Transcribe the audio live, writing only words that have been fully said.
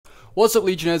What's up,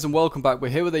 Legionnaires, and welcome back. We're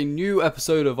here with a new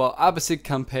episode of our Abbasid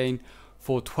campaign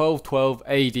for 1212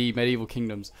 AD Medieval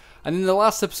Kingdoms. And in the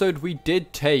last episode, we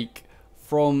did take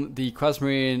from the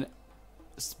Khazarian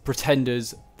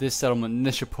pretenders this settlement,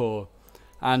 Nishapur.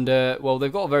 And, well, they've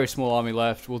got a very small army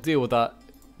left. We'll deal with that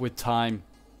with time.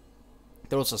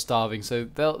 They're also starving, so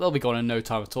they'll be gone in no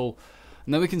time at all.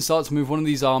 And then we can start to move one of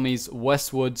these armies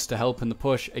westwards to help in the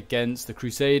push against the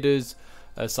Crusaders,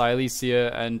 Silesia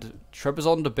and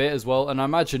Trebizond a bit as well, and I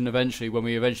imagine eventually when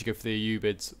we go for the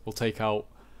Abbasids, we'll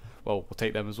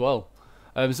take them as well.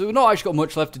 So we've not actually got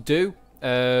much left to do.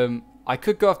 I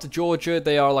could go after Georgia.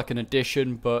 They are like an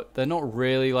addition, but they're not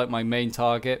really like my main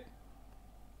target.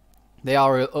 They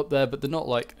are up there, but they're not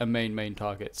like a main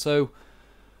target. So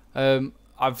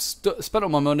I've spent all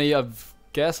my money. I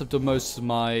think I've done most of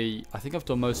my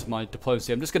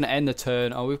diplomacy. I'm just going to end the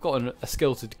turn. Oh, we've got a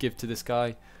skill to give to this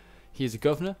guy. He is a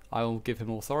governor. I will give him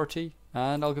authority,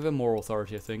 and I'll give him more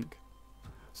authority, I think.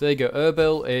 So there you go.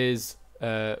 Erbil is,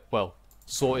 well,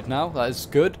 sorted now. That is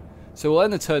good. So we'll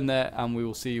end the turn there, and we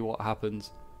will see what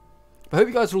happens. I hope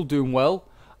you guys are all doing well,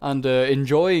 and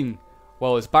enjoying,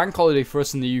 well, it's bank holiday for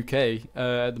us in the UK,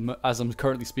 as I'm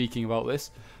currently speaking about this.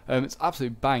 It's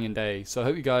absolutely banging day. So I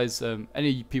hope you guys,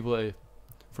 any people that are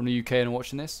from the UK and are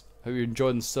watching this, hope you're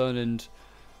enjoying the sun and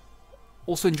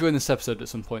also enjoying this episode at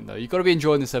some point, though. You've got to be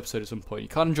enjoying this episode at some point. You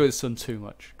can't enjoy the sun too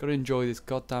much. You've got to enjoy this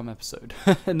goddamn episode.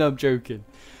 No, I'm joking.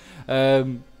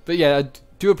 But yeah, I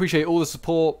do appreciate all the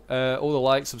support, all the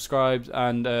likes, subscribes,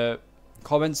 and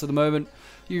comments at the moment.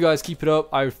 You guys keep it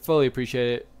up. I fully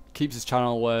appreciate it. Keeps this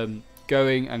channel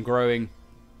going and growing.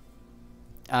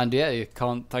 And yeah, you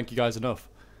can't thank you guys enough.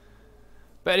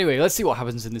 But anyway, let's see what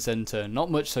happens in this end turn.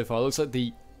 Not much so far. It looks like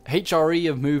the HRE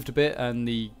have moved a bit, and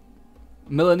the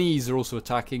Milanese are also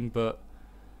attacking, but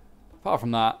apart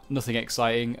from that, nothing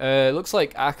exciting. Looks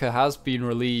like Acre has been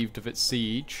relieved of its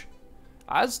siege,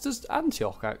 as does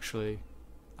Antioch, actually.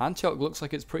 Antioch looks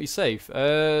like it's pretty safe.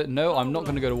 No, I'm not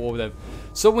going to go to war with them.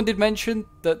 Someone did mention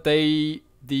that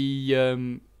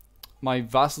my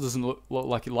vassal doesn't look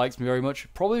like it likes me very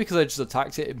much. Probably because I just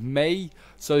attacked it. It may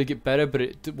slowly get better, but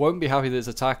it won't be happy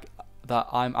that that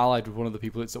I'm allied with one of the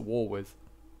people it's at war with.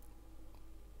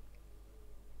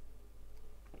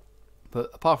 But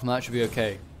apart from that, it should be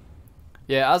okay.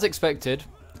 Yeah, as expected,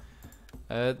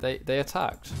 they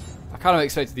attacked. I kind of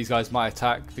expected these guys might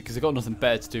attack because they've got nothing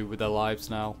better to do with their lives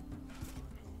now.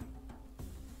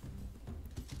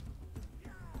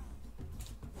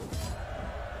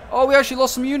 Oh, we actually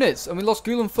lost some units, and we lost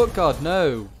Gulen Footguard.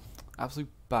 No, absolute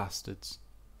bastards,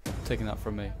 taking that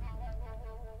from me.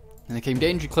 And they came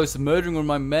dangerously close to murdering one of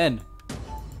my men.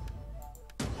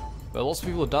 Well, lots of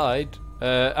people have died,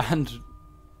 and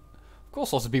of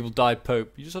course lots of people died,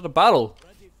 Pope. You just had a battle.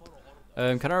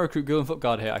 Can I recruit Gulen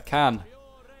Footguard here? I can.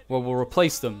 Well, we'll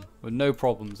replace them with no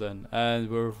problems then. And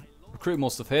we're recruiting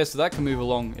more stuff here, so that can move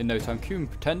along in no time. Cuban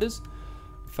pretenders.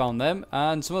 We found them,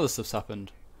 and some other stuff's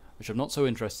happened, which I'm not so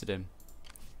interested in.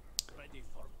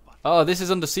 Oh, this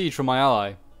is under siege from my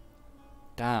ally.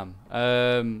 Damn.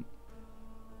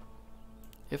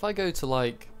 If I go to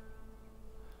like...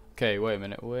 Okay, wait a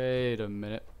minute.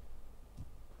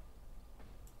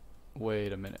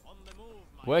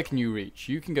 Where can you reach?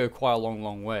 You can go quite a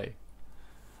long way.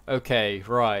 Okay,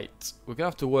 right. We're going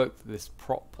to have to work this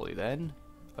properly then.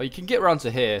 Oh, you can get around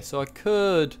to here. So I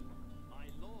could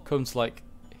come to like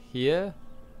here.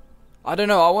 I don't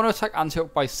know. I want to attack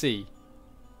Antioch by sea.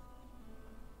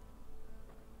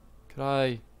 Could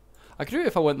I could do it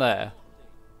if I went there.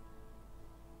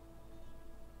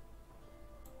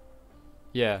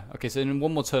 Yeah. Okay, so in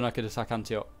one more turn I could attack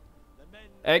Antioch.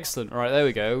 Excellent. Alright, there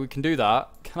we go. We can do that.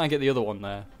 Can I get the other one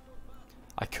there?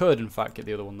 I could, in fact, get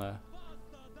the other one there.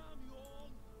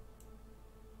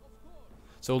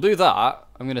 So we'll do that.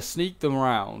 I'm going to sneak them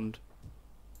around.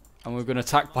 And we're going to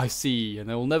attack by sea. And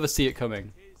they will never see it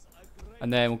coming.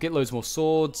 And then we'll get loads more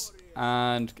swords.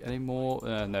 And any more?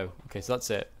 No. Okay, so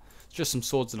that's it. It's just some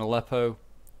swords in Aleppo.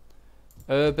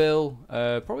 Erbil.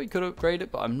 Probably could upgrade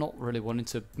it, but I'm not really wanting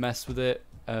to mess with it.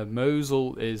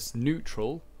 Mosul is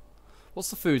neutral. What's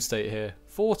the food state here?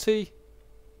 40?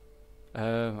 Oh,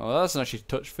 that doesn't actually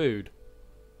touch food.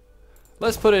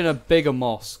 Let's put in a bigger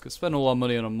mosque. Let's spend all our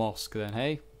money on a mosque then,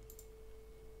 hey?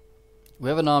 We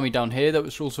have an army down here that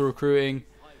was also recruiting.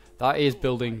 That is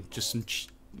building just some,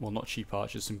 well, not cheap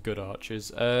archers, some good archers.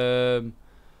 Then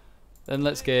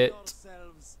let's get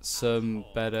some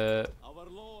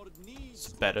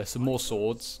more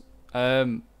swords.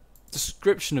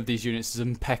 Description of these units is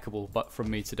impeccable, but from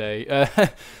me today.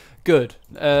 Good.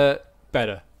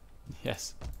 Better.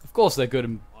 Yes. Of course they're good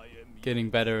and getting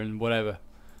better and whatever.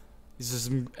 These are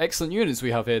some excellent units we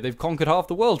have here. They've conquered half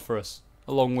the world for us,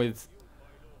 along with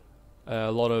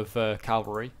a lot of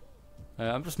cavalry.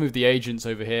 I've just moved the agents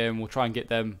over here, and we'll try and get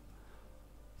them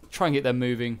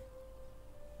moving.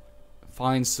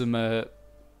 Find some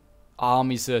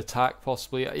armies to attack,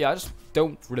 possibly. Yeah, I just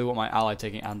don't really want my ally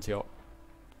taking Antioch.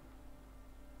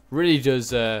 Really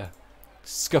does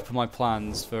scupper my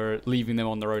plans for leaving them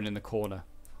on their own in the corner.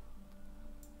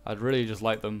 I'd really just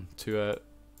like them to...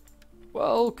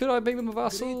 well, could I make them a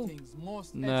vassal?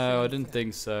 No, I didn't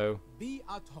think so.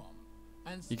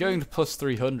 You're going to plus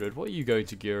 300. What are you going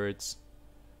to, Gurids?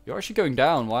 You're actually going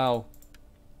down. Wow.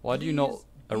 Why do you not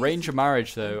arrange a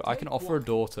marriage, though? I can offer a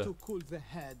daughter.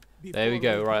 There we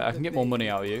go. Right, I can get more money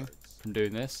out of you from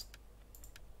doing this.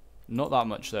 Not that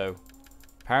much, though.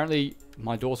 Apparently,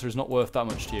 my daughter is not worth that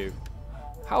much to you.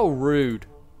 How rude.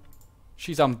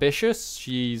 She's ambitious.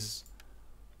 She's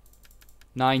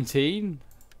 19.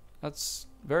 That's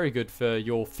very good for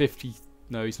your 50...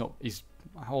 No, he's not. He's...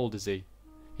 How old is he?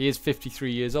 He is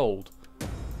 53 years old.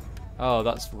 Oh,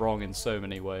 that's wrong in so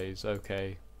many ways.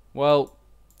 Okay. Well,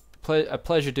 a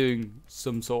pleasure doing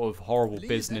some sort of horrible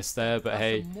business there, but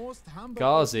hey,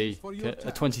 Ghazi,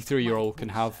 a 23-year-old, can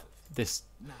have this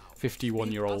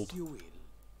 51-year-old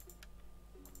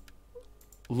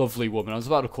lovely woman. I was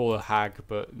about to call her hag,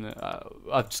 but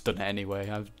I've just done it anyway.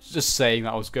 I was just saying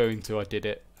that I was going to. I did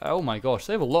it. Oh my gosh,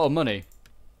 they have a lot of money.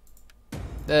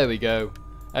 There we go.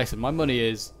 Excellent. My money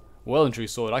is well and truly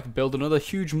sorted. I could build another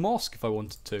huge mosque if I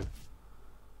wanted to.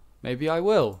 Maybe I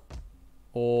will.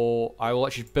 Or I will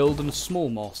actually build a small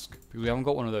mosque. We haven't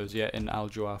got one of those yet in Al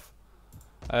Juaf.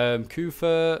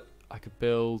 Kufa, I could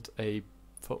build a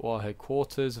footwall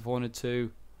headquarters if I wanted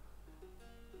to.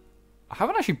 I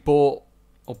haven't actually bought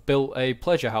or built a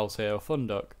pleasure house here, or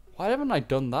Funduk. Why haven't I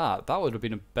done that? That would have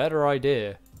been a better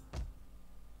idea.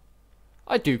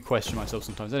 I do question myself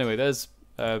sometimes. Anyway, there's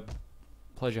a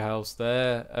pleasure house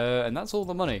there, and that's all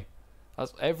the money.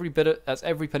 That's every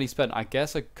penny spent. I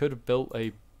guess I could have built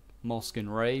a mosque in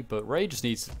Ray, but Ray just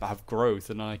needs to have growth,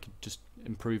 and I could just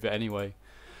improve it anyway.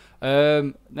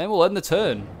 Then we'll end the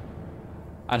turn,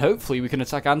 and hopefully we can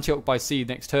attack Antioch by sea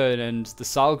next turn, and the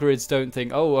Salgarids don't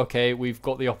think, oh, okay, we've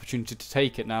got the opportunity to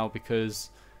take it now because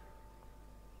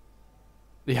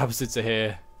the Abbasids are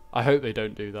here. I hope they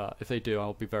don't do that. If they do,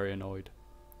 I'll be very annoyed.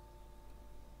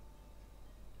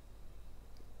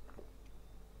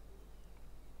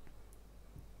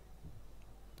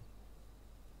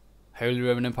 Holy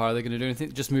Roman Empire, are they going to do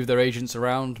anything? Just move their agents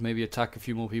around, maybe attack a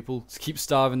few more people. Just keep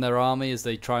starving their army as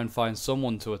they try and find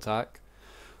someone to attack.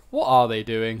 What are they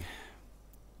doing?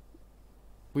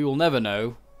 We will never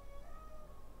know.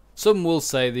 Some will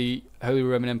say the Holy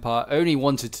Roman Empire only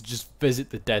wanted to just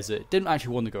visit the desert. Didn't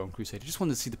actually want to go on crusade. Just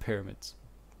wanted to see the pyramids.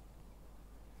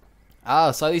 Ah,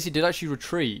 Silesi did actually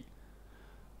retreat.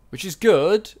 Which is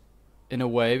good, in a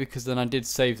way, because then I did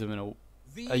save them in a...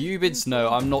 Ayyubids, no,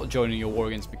 I'm not joining your war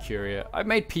against Mercuria. I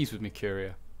made peace with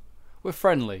Mercuria. We're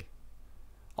friendly.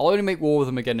 I'll only make war with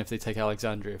them again if they take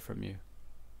Alexandria from you.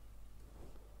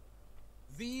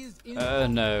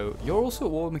 No. You're also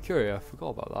at war with Mercuria. I forgot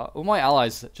about that. Well, my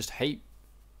allies just hate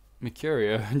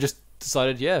Mercuria and just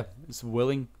decided, yeah, it's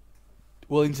willing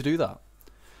to do that.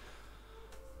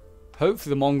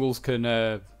 Hopefully the Mongols can...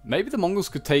 maybe the Mongols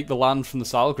could take the land from the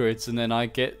Salgarids, and then I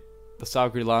get the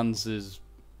Salgarid lands as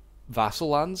vassal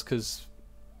lands because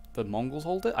the Mongols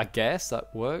hold it. I guess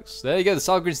that works. There you go. The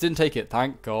Salgarids didn't take it.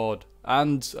 Thank God.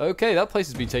 And okay, that place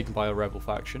has been taken by a rebel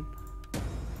faction.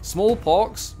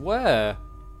 Smallpox? Where?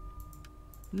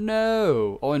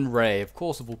 No. Oh, in Ray. Of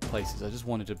course, of all places. I just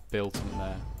wanted to build something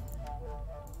there.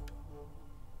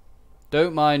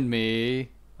 Don't mind me.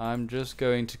 I'm just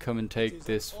going to come and take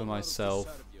this for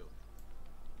myself.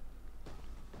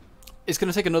 It's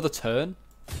going to take another turn?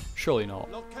 Surely not.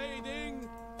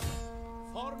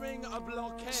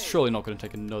 It's surely not going to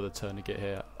take another turn to get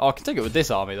here. Oh, I can take it with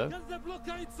this army, though.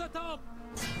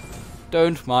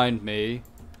 Don't mind me.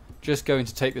 Just going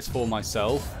to take this for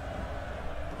myself.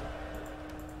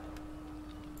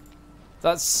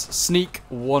 That's sneak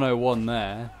 101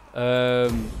 there.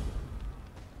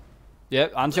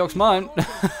 Yep, Antioch's mine.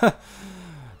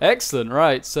 Excellent,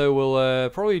 right. So we'll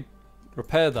probably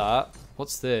repair that.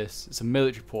 What's this? It's a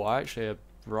military port. Actually,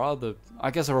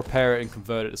 I guess I'll repair it and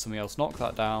convert it to something else. Knock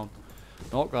that down.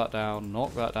 Knock that down.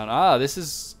 Knock that down. Ah, this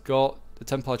has got the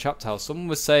Templar Chapter House. Someone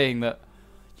was saying that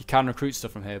you can recruit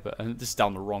stuff from here, but this is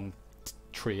down the wrong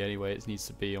tree anyway. It needs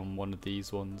to be on one of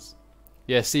these ones.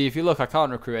 Yeah, see, if you look, I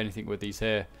can't recruit anything with these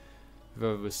here.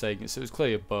 Whoever was saying it, so it was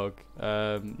clearly a bug.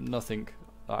 Nothing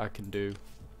that I can do.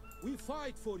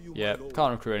 Yeah,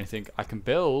 can't recruit anything. I can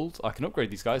upgrade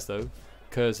these guys though,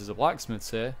 because there's a blacksmith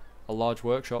here. a large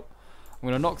workshop. I'm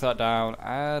going to knock that down,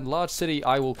 and large city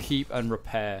I will keep and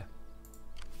repair.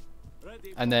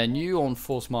 And then you on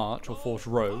force march or force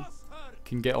row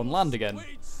can get on land again,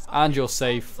 and you're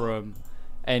safe from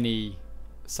any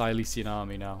Silesian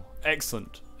army now.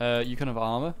 Excellent. You can have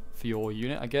armor for your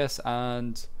unit, I guess,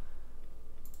 and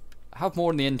have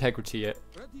more in the integrity.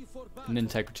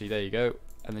 There you go.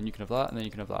 And then you can have that, and then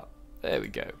you can have that. There we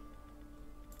go.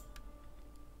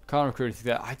 Can't recruit anything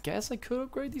there. I guess I could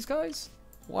upgrade these guys.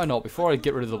 Why not? Before I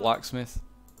get rid of the blacksmith.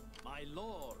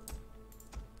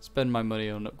 Spend my money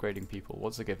on upgrading people.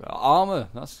 What's it give? Armor.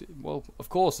 That's, well, of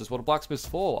course, that's what a blacksmith's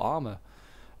for. Armor.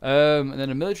 And then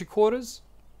a military quarters.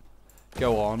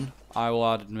 Go on. I will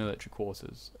add military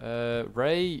quarters.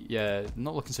 Ray, yeah,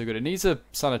 not looking so good. It needs a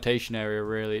sanitation area,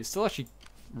 really. It's still actually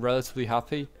relatively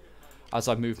happy as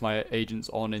I move my agents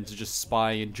on into just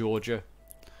spying in Georgia.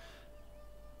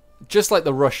 Just like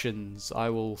the Russians, I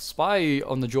will spy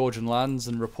on the Georgian lands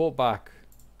and report back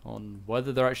on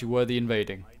whether they're actually worthy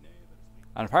invading.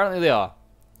 And apparently they are.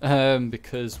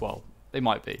 Because, well, they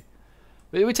might be.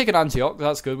 But we take an Antioch,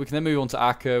 that's good. We can then move on to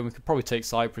Acca, and we could probably take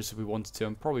Cyprus if we wanted to,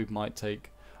 and probably might take...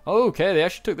 Oh, okay, they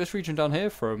actually took this region down here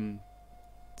from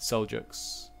the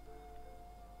Seljuks.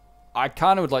 I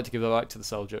kind of would like to give that back to the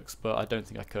Seljuks, but I don't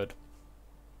think I could.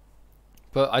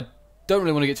 But I don't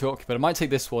really want to get too occupied. I might take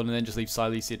this one and then just leave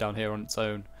Silesia down here on its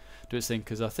own. Do its thing,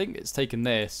 because I think it's taken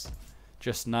this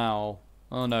just now.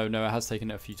 Oh, no, it has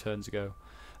taken it a few turns ago.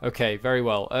 Okay, very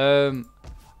well.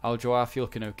 Al Joaf, you're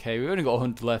looking okay. We've only got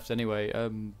 100 left anyway.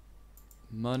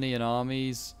 Money and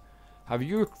armies. Have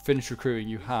you finished recruiting?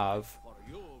 You have.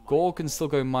 Gaul can still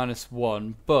go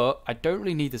 -1, but I don't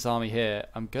really need this army here.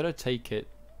 I'm going to take it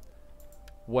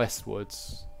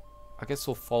westwards. I guess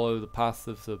we'll follow the path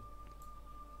of the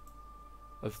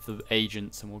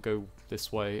agents and we'll go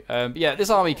this way. But yeah, this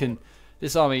army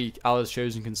Allah's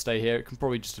chosen can stay here. It can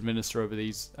probably just administer over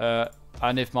these.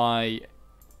 And if my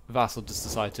vassal just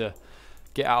decide to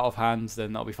get out of hands,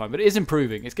 then that'll be fine. But it is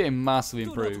improving. It's getting massively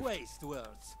improved.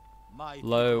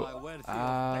 Low.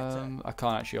 I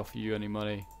can't actually offer you any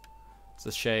money. It's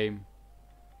a shame.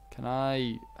 Can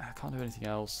I can't do anything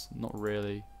else. Not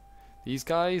really. These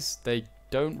guys, they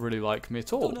don't really like me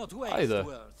at all either.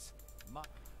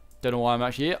 Don't know why I'm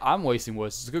actually here. I'm wasting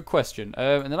words. It's a good question.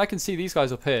 And then I can see these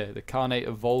guys up here. The Khanate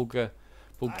of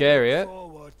Bulgaria.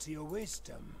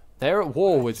 They're at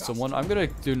war with someone. I'm going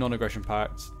to do non-aggression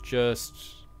pact just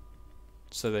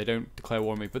so they don't declare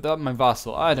war on me. But that my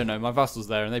vassal, I don't know. My vassal's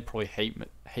there and they probably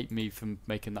hate me for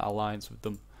making that alliance with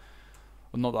them.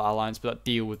 Well, not that alliance, but that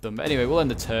deal with them. But anyway, we'll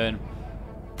end the turn.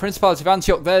 Principality of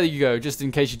Antioch, there you go. Just in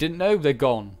case you didn't know, they're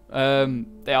gone.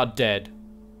 They are dead.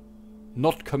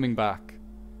 Not coming back.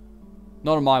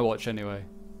 Not on my watch, anyway.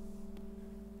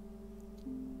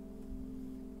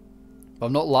 But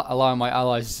I'm not allowing my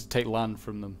allies to take land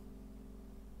from them.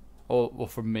 Or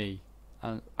from me.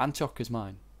 And Antioch is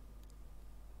mine.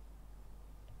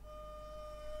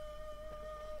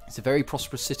 It's a very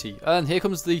prosperous city. And here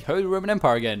comes the Holy Roman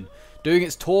Empire again, doing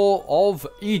its tour of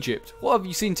Egypt. What have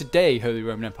you seen today, Holy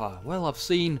Roman Empire? Well, I've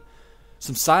seen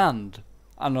some sand.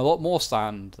 And a lot more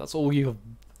sand. That's all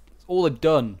they've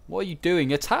done. What are you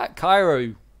doing? Attack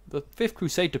Cairo. The 5th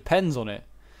Crusade depends on it.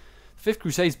 The 5th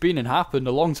Crusade's been and happened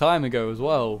a long time ago as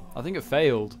well. I think it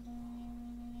failed.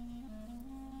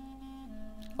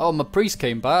 Oh, my priest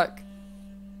came back.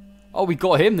 Oh, we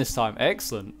got him this time.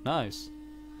 Excellent. Nice.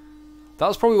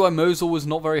 That's probably why Mosul was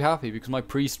not very happy, because my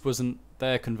priest wasn't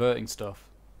there converting stuff.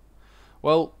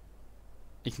 Well,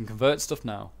 he can convert stuff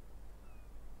now.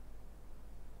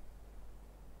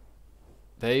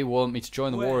 They want me to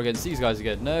join the war against these guys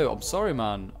again. No, I'm sorry,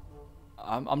 man.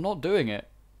 I'm not doing it.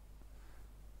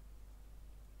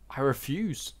 I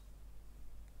refuse.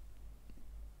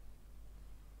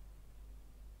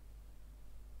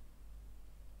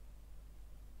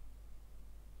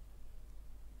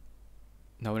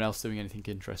 No one else doing anything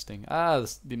interesting.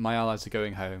 My allies are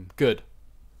going home. Good.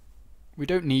 We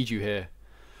don't need you here.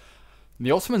 And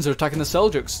the Ottomans are attacking the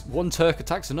Seljuks. One Turk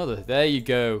attacks another. There you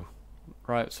go.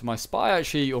 Right, so my spy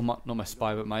actually, or not my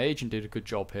spy, but my agent did a good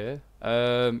job here.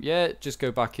 Yeah, just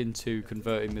go back into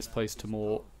converting this place to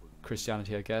more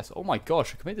Christianity, I guess. Oh my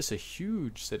gosh, I can make this a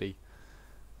huge city.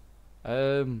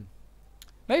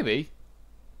 Maybe.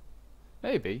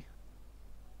 Maybe.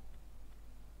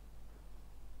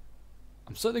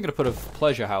 I'm certainly going to put a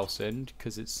pleasure house in,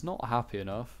 because it's not happy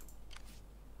enough.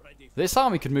 This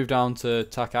army could move down to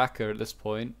attack Acca at this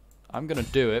point. I'm going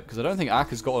to do it, because I don't think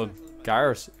Acca's got a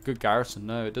good garrison.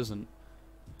 No, it doesn't.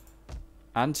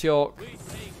 Antioch.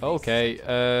 Okay,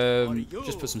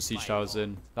 just put some siege towers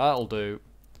in. That'll do.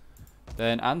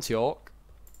 Then Antioch.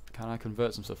 Can I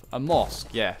convert some stuff? A mosque,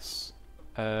 yes.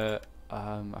 I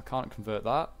can't convert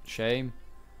that. Shame.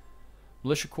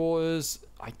 Militia quarters,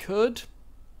 I could.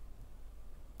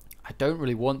 I don't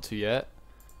really want to yet.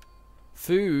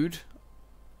 Food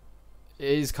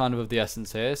is kind of the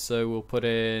essence here, so we'll put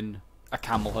in a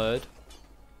camel herd.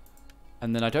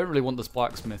 And then I don't really want this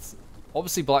blacksmith.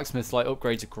 Obviously blacksmith like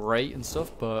upgrades are great and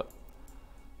stuff, but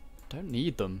I don't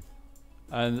need them.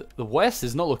 And the west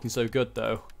is not looking so good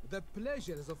though. The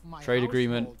pleasures of my trade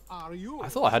agreement. I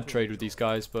thought I had trade with these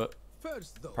guys, but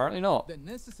first, though, apparently not. the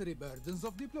necessary burdens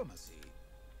of diplomacy.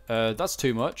 That's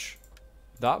too much.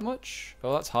 That much?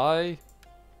 Oh, that's high.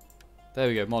 There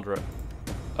we go, moderate.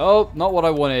 Oh, not what I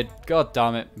wanted. God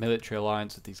damn it. Military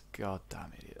alliance with these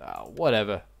goddamn idiots. Oh,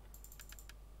 whatever.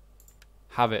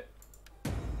 Have it.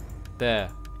 There.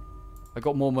 I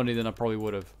got more money than I probably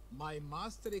would have. My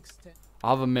master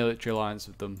I'll have a military alliance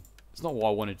with them. It's not what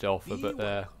I wanted to offer, but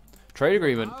there. Trade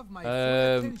agreement.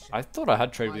 I thought I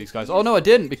had trade with these guys. Oh, no, I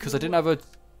didn't, because I didn't have a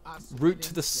route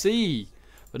to the sea.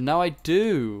 But now I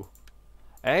do.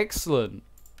 Excellent.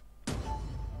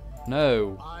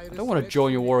 No, I don't want to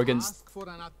join your war against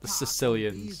the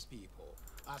Sicilians.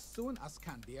 As soon as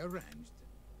can be arranged.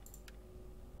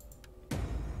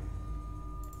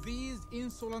 These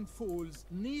insolent fools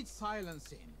need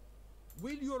silencing.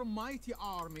 Will your mighty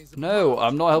armies... No,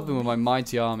 I'm not helping with my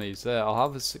mighty armies. There, I'll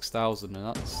have a 6,000 and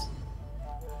that's...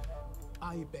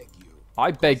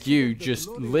 I beg you, just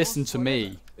listen to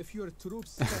me. If your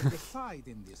troops stand aside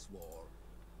in this war.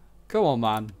 Come on,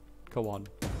 man. Come on.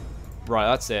 Right,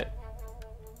 that's it.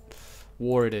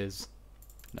 War it is.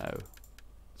 No.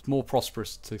 It's more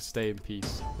prosperous to stay in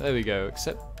peace. There we go.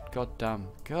 Except, goddamn.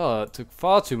 God, it took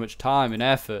far too much time and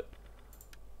effort.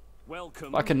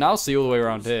 Welcome. I can now see all the way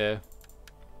around here.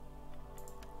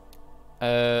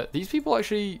 These people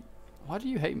actually... Why do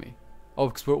you hate me? Oh,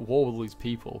 because we're at war with all these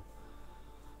people.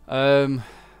 Do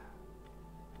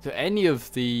any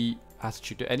of the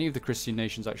attitude, do any of the Christian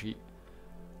nations actually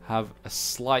have a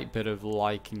slight bit of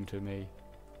liking to me?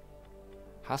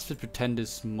 Hafid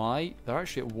pretenders might. They're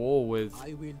actually at war with...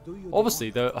 Obviously,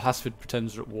 the Hafid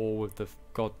pretenders are at war with the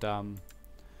goddamn...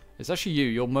 It's actually you.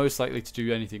 You're most likely to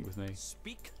do anything with me.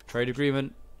 Trade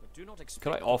agreement.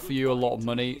 Could I offer you a lot of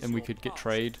money and we could get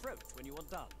trade?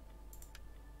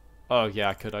 Oh, yeah,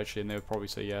 I could actually, and they would probably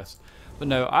say yes. But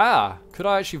no, could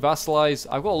I actually vassalize?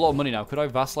 I've got a lot of money now. Could I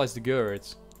vassalize the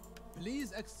Gurids?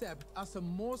 Please accept as a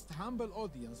most humble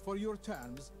audience for your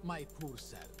terms, my poor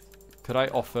self. Could I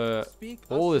offer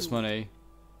all this money?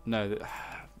 No,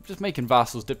 just making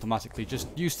vassals diplomatically just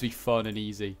used to be fun and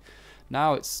easy.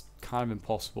 Now it's kind of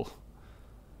impossible.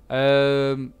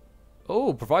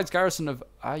 Oh, provides garrison of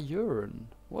Ayuran.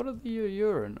 What are the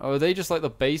Ayuran? Oh, are they just like the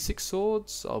basic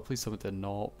swords? Oh, please tell me they're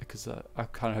not, because I'm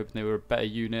kind of hoping they were a better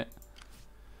unit.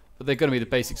 But they're going to be the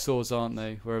basic swords, aren't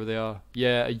they? Wherever they are.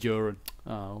 Yeah, Ayuran.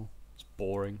 Oh, it's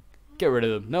boring. Get rid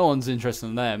of them. No one's interested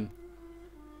in them.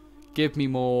 Give me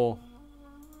more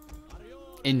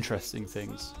interesting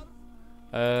things.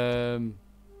 I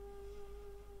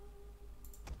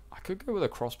could go with a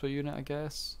crossbow unit, I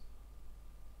guess.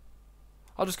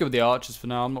 I'll just go with the archers for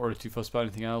now. I'm not really too fussed about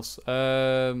anything else.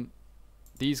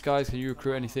 These guys, can you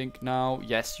recruit anything now?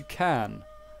 Yes, you can.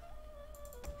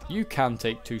 You can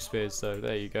take 2 spears, though.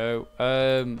 There you go.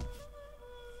 And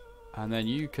then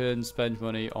you can spend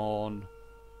money on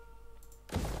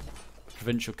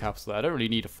provincial capital. I don't really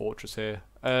need a fortress here.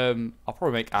 I'll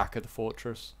probably make Akka the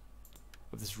fortress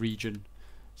of this region.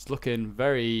 It's looking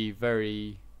very,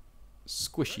 very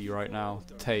squishy right now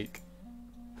to take.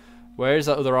 Where is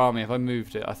that other army? Have I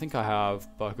moved it? I think I have,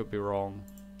 but I could be wrong.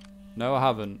 No, I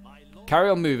haven't. Carry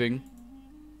on moving,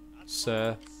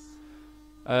 sir.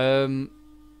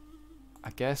 I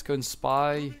guess go and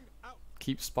spy.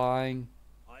 Keep spying.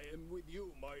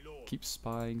 Keep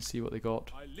spying, see what they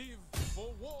got.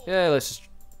 Yeah, let's just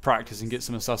practice and get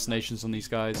some assassinations on these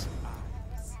guys.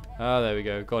 Ah, there we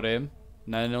go. Got him.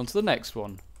 And then on to the next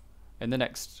one. In the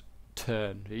next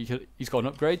turn. He's got an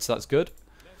upgrade, so that's good.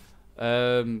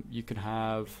 You can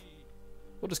have...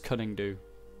 What does cunning do?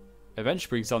 Eventually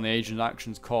brings down the agent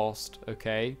actions cost.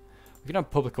 Okay. You can have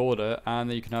public order, and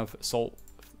then you can have assault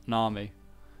an army.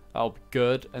 That'll be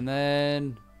good. And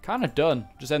then kind of done.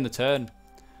 Just end the turn.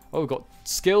 Oh, we've got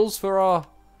skills for our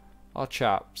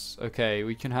chaps. Okay,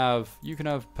 we can have... You can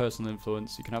have personal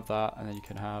influence. You can have that, and then you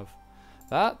can have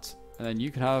that, and then you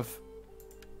can have...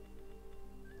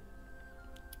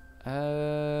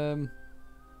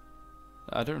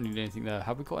 I don't need anything there.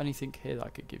 Have we got anything here that I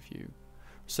could give you?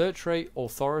 Research rate,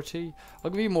 authority.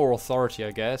 I'll give you more authority,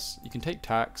 I guess. You can take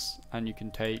tax, and you can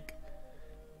take...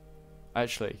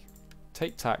 Actually,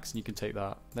 take tax and you can take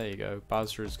that. There you go.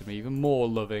 Basra is going to be even more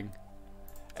loving.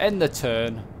 End the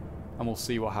turn and we'll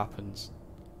see what happens.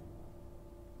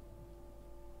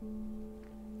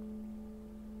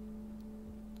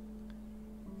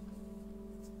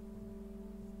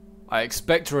 I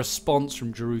expect a response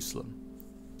from Jerusalem.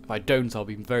 If I don't, I'll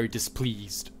be very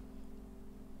displeased.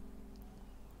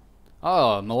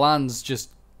 Oh, Milan's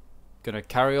just gonna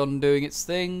carry on doing its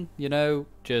thing, you know,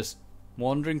 just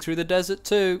wandering through the desert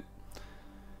too.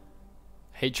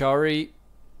 HRE,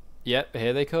 yep,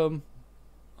 here they come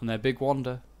on their big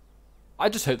wander. I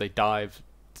just hope they die of,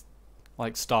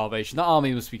 like, starvation. That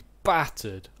army must be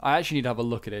battered. I actually need to have a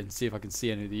look at it and see if I can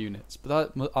see any of the units.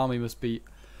 But that army must be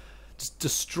just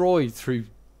destroyed through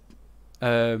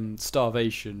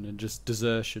starvation and just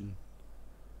desertion.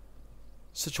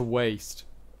 Such a waste.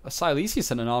 Silesia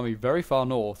sent an army very far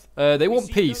north. They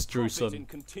want peace, Jerusalem.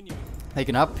 They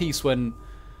can have peace when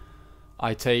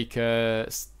I take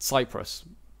Cyprus.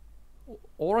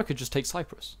 Or I could just take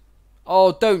Cyprus.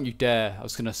 Oh, don't you dare. I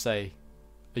was going to say,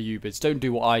 Ayyubids, don't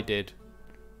do what I did.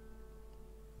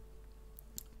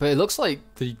 But it looks like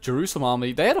the Jerusalem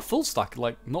army, they had a full stack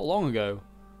like not long ago.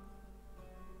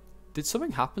 Did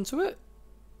something happen to it?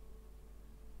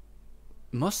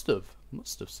 Must have.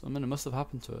 Something must have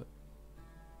happened to it.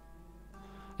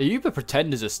 The Ayyubid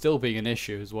pretenders are still being an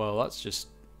issue as well. That's just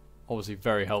obviously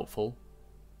very helpful.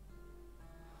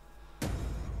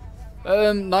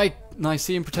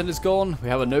 Nicaean pretenders gone. We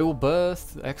have a noble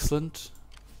birth. Excellent.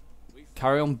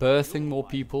 Carry on birthing more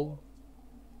people.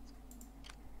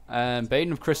 And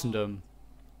Bane of Christendom.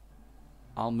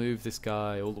 I'll move this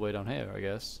guy all the way down here, I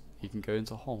guess. He can go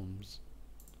into Homs.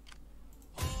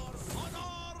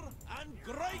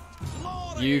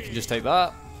 You can just take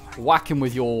that. Whack him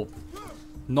with your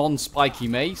non-spiky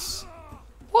mace.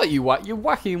 What are you whack? You're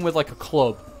whacking him with like a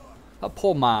club. That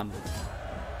poor man.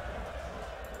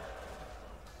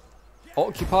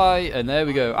 Occupy, and there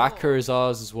we go. Acre is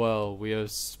ours as well. We are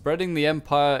spreading the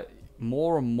empire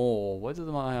more and more. Where did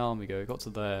my army go? It got to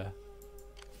there.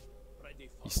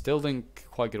 You still didn't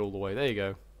quite get all the way. There you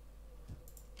go.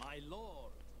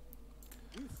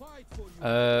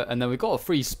 And then we've got a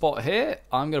free spot here.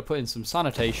 I'm going to put in some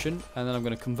sanitation, and then I'm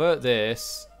going to convert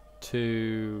this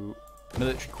to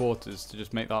military quarters to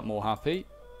just make that more happy.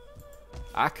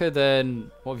 Acre,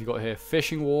 then what have you got here?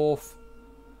 Fishing wharf.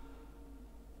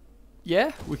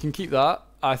 Yeah, we can keep that.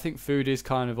 I think food is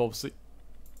kind of obviously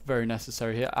very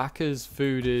necessary here. Acre's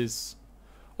food is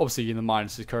obviously in the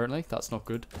minuses currently. That's not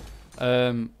good.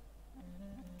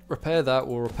 Repair that.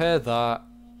 We'll repair that.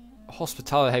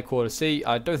 Hospitality headquarters. See,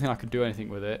 I don't think I can do anything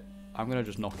with it. I'm going to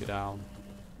just knock it down.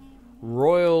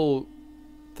 Royal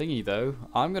thingy though.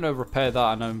 I'm going to repair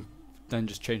that and then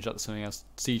just change that to something else.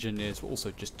 Siege engineers will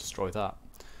also just destroy that.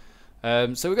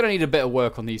 So we're going to need a bit of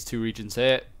work on these two regions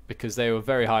here, because they were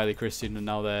very highly Christian and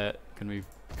now they're going to be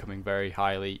becoming very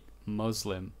highly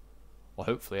Muslim. Well,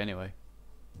 hopefully anyway.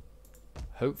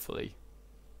 Hopefully.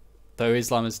 Though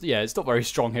Islam is, yeah, it's not very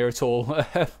strong here at all.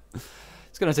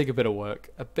 It's going to take a bit of work.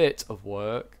 A bit of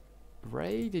work.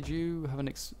 Ray, did you have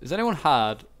has anyone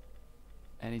had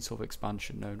any sort of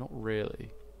expansion? No, not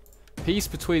really. Peace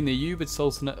between the Ayyubid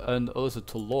Sultanate and others of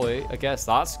Toloi. I guess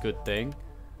that's a good thing.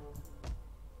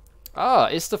 Ah,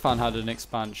 Isfahan had an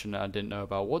expansion that I didn't know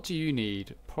about. What do you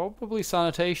need? Probably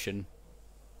sanitation.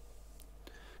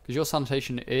 Because your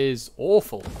sanitation is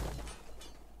awful.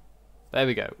 There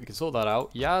we go. We can sort that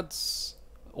out. Yads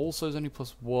also is only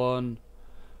 +1.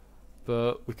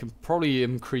 But we can probably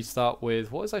increase that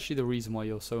with... What is actually the reason why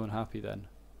you're so unhappy then?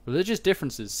 Religious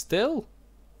differences. Still?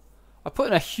 I put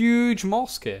in a huge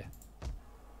mosque here.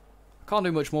 I can't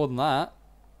do much more than that.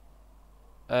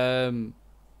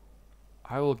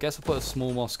 I will guess I'll put a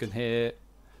small mosque in here.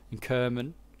 In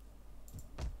Kerman.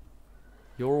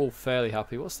 You're all fairly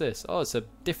happy. What's this? Oh, it's a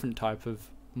different type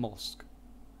of mosque.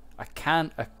 A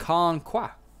Khan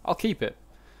Kwa. I'll keep it.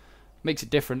 Makes it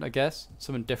different, I guess.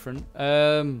 Something different.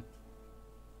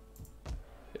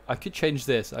 I could change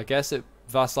this. I guess it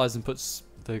vassalizes and puts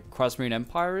the Krasmarine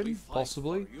Empire in,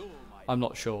 possibly. I'm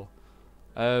not sure.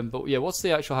 But yeah, what's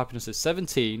the actual happiness? It's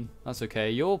 17. That's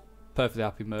okay. You're perfectly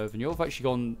happy, Mervyn. You've actually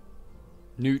gone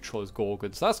neutral as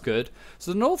Gorgon, so that's good.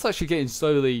 So the North's actually getting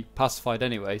slowly pacified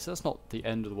anyway, so that's not the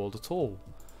end of the world at all.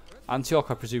 Antioch,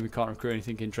 I presume we can't recruit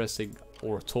anything interesting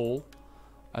or at all.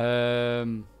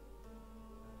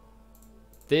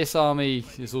 This army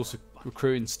is also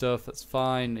recruiting stuff, that's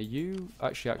fine. Are you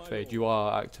actually activated? You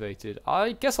are activated.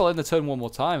 I guess I'll end the turn one more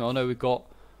time. Oh no, we've got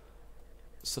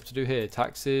stuff to do here.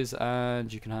 Taxes,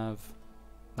 and you can have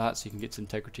that so you can get to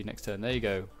integrity next turn. There you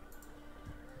go.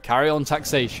 Carry on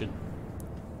taxation.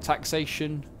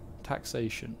 Taxation.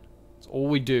 Taxation. That's all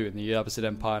we do in the Abbasid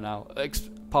Empire now,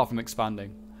 apart from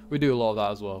expanding. We do a lot of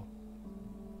that as well.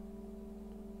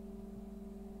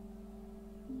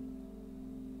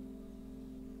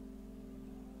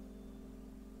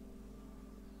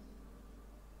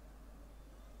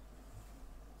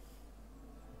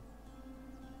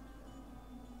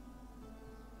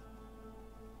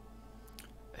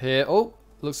 Here, oh,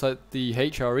 looks like the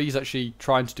HRE is actually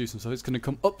trying to do some stuff. It's going to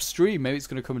come upstream. Maybe it's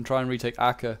going to come and try and retake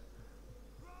Acre.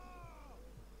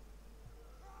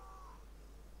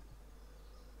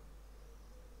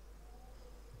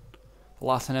 The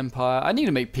Latin Empire. I need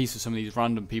to make peace with some of these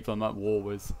random people I'm at war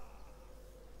with.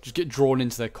 Just get drawn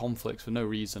into their conflicts for no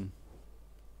reason.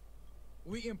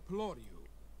 We implore you,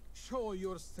 show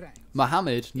your strength.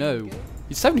 Mohammed, no.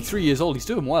 He's 73 years old. He's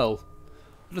doing well.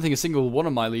 I don't think a single one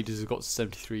of my leaders has got to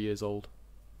 73 years old.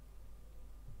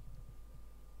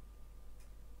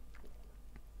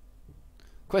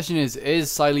 Question is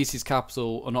Silesia's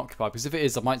capital unoccupied? Because if it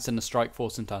is, I might send a strike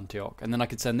force into Antioch. And then I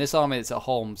could send this army that's at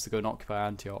Homs to go and occupy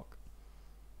Antioch.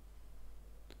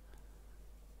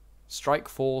 Strike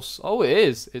force. Oh, it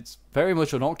is. It's very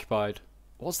much unoccupied.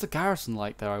 What's the garrison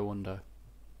like there, I wonder?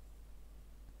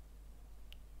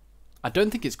 I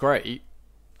don't think it's great.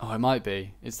 Oh, it might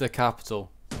be. It's their capital.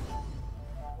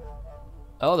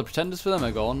 Oh, the pretenders for them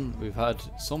are gone. We've had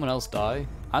someone else die.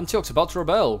 Antioch's about to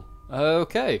rebel.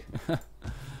 Okay.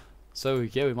 So,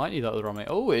 yeah, we might need that other army.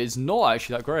 Oh, it is not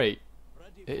actually that great.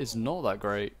 It is not that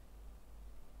great.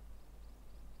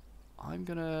 I'm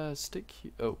gonna stick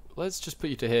you... Oh, let's just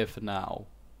put you to here for now.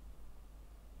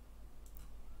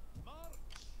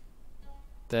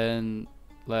 Then,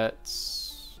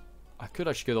 let's... I could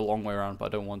actually go the long way around, but I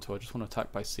don't want to. I just want to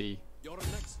attack by sea.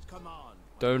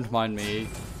 Don't mind me.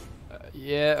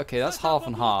 Yeah, okay, that's half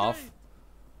and half.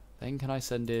 Then can I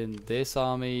send in this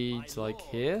army to, like,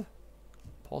 here?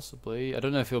 Possibly. I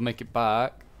don't know if he'll make it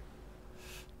back.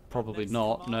 Probably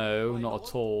not. No, not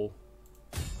at all.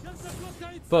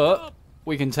 But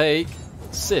we can take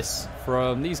Sis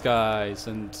from these guys.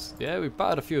 And, yeah, we've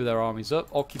battered a few of their armies up.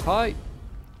 Occupy.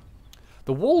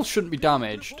 The walls shouldn't be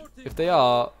damaged. If they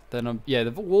are, then, yeah,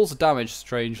 the walls are damaged,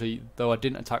 strangely, though I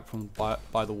didn't attack from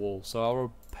by the wall. So I'll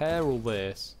repair all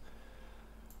this.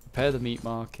 Repair the meat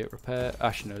market, repair...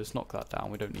 Actually, no, let's knock that down.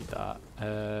 We don't need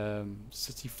that.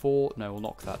 City fort... No, we'll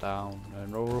knock that down.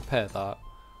 And we'll repair that.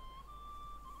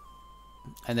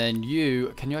 And then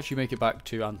you... Can you actually make it back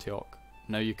to Antioch?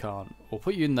 No, you can't. We'll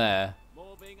put you in there.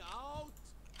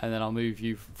 And then I'll move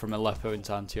you from Aleppo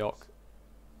into Antioch.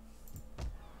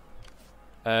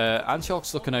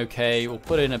 Antioch's looking okay. We'll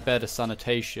put in a better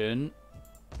sanitation.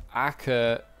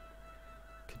 Acre...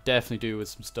 definitely do with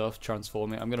some stuff,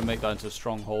 transforming. I'm going to make that into a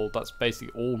stronghold. That's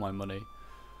basically all my money.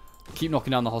 Keep knocking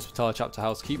down the hospitality chapter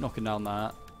house. Keep knocking down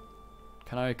that.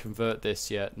 Can I convert this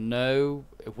yet? No.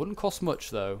 It wouldn't cost much,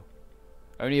 though.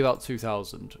 Only about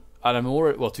 2,000. And I'm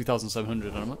already... Well,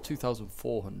 2,700. And I'm at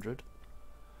 2,400.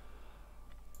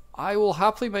 I will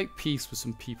happily make peace with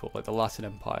some people, like the Latin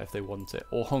Empire, if they want it.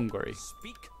 Or Hungary.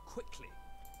 Speak quickly,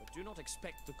 but do not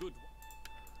expect the good one.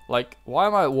 Like, why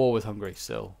am I at war with Hungary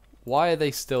still? Why are they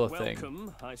still a thing?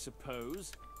 Welcome, I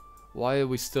suppose. Why are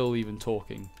we still even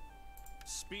talking?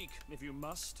 Speak if you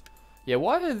must. Yeah,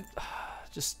 why are...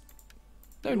 Just...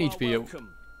 No need to be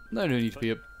welcome. No need to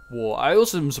be at war. I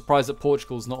also am surprised that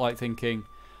Portugal's not, like,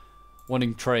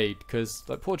 wanting trade, because,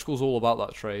 like, Portugal's all about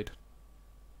that trade.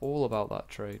 All about that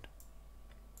trade.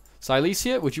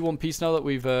 Silesia, would you want peace now that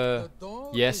we've,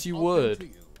 Yes, you would.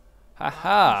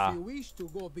 Haha. If you wish to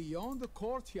go beyond the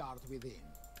courtyard within,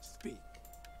 speak.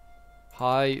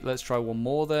 Hi, let's try one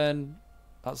more then.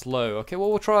 That's low. Okay, well,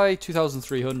 we'll try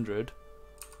 2,300.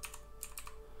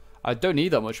 I don't need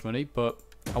that much money, but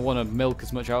I want to milk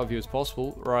as much out of you as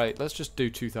possible. Right, let's just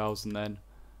do 2,000 then.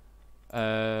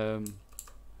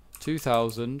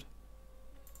 2,000.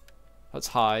 That's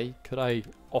high. Could I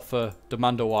offer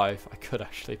demand a wife? I could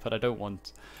actually, but I don't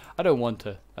want. I don't want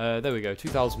to. There we go.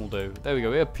 2,000 will do. There we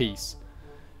go. We have peace.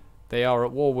 They are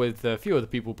at war with a few other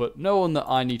people, but no one that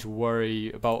I need to worry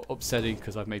about upsetting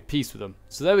because I've made peace with them.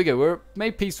 So there we go. We're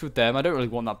made peace with them. I don't really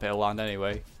want that bit of land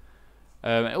anyway.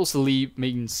 It also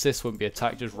means Sis won't be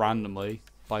attacked just randomly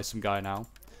by some guy now.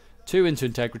 2 into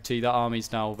integrity. That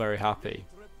army's now very happy.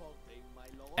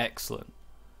 Excellent.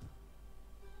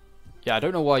 Yeah, I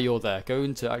don't know why you're there. Go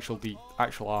into the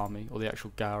actual army or the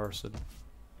actual garrison.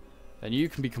 Then you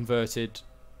can be converted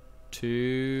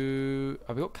to...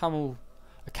 Have we got camel...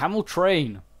 A camel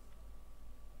train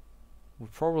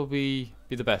would probably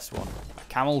be the best one. A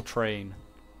camel train.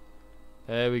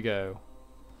 There we go.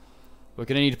 We're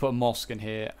going to need to put a mosque in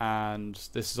here, and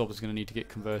this is obviously going to need to get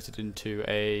converted into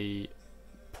a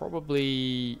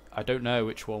probably, I don't know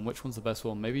which one. Which one's the best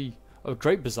one? Maybe a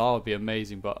Great Bazaar would be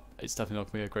amazing, but it's definitely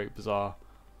not going to be a Great Bazaar.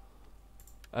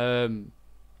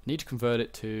 Need to convert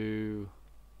it to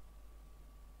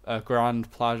a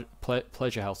Grand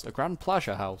Pleasure House. A Grand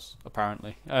Pleasure House,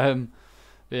 apparently.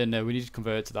 Yeah, no, we need to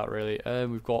convert it to that, really.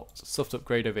 We've got stuff to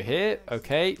upgrade over here.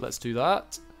 Okay, let's do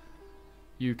that.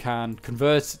 You can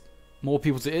convert more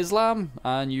people to Islam,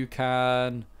 and you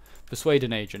can persuade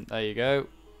an agent. There you go.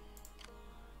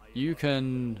 You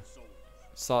can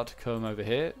start to come over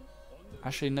here.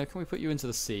 Actually, no, can we put you into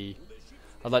the sea?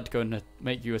 I'd like to go and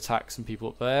make you attack some people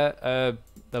up there.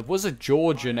 There was a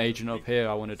Georgian agent up here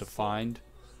I wanted to find.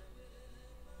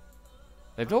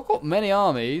 They've not got many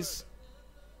armies,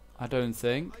 I don't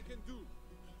think.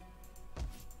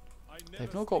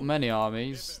 They've not got many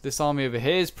armies. This army over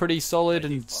here is pretty solid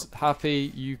and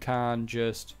happy. You can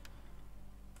just...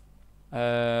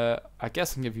 I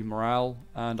guess I can give you morale,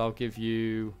 and I'll give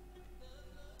you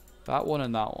that one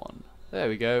and that one. There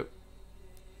we go.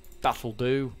 That'll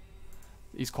do.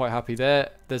 He's quite happy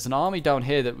there. There's an army down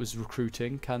here that was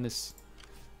recruiting. Can this...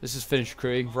 This is finished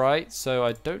recruiting, right? So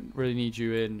I don't really need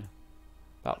you in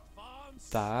about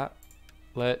that.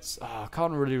 Let's... I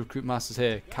can't really recruit masters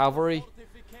here. Cavalry.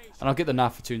 And I'll get the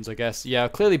Nafatoons, I guess. Yeah,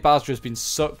 clearly Basra has been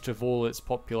sucked of all its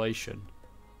population.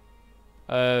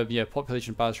 Yeah,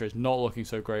 population of Basra is not looking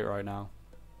so great right now.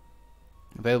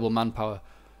 Available manpower.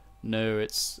 No,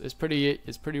 it's pretty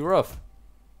rough.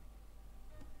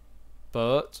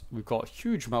 But we've got a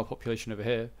huge amount of population over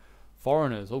here.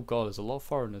 Foreigners. Oh god, there's a lot of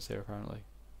foreigners here apparently.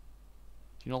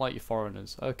 Do you not like your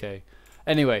foreigners? Okay.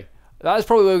 Anyway, that is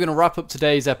probably where we're going to wrap up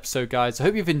today's episode, guys. I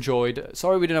hope you've enjoyed.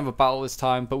 Sorry we didn't have a battle this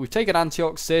time, but we've taken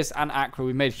Antioch, Sis, and Accra.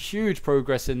 We made huge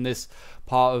progress in this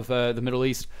part of the Middle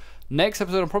East. Next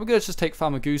episode, I'm probably going to just take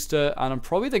Famagusta, and I'm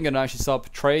probably then going to actually start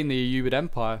betraying the Ayyubid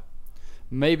Empire.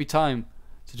 Maybe time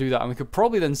to do that. And we could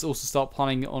probably then also start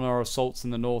planning on our assaults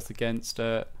in the north against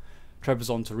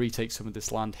Trebizond to retake some of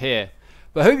this land here.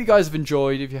 But I hope you guys have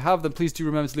enjoyed. If you have, then please do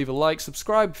remember to leave a like,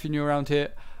 subscribe if you're new around here,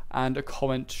 and a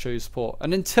comment to show your support.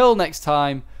 And until next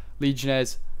time,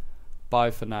 Legionnaires,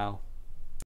 bye for now.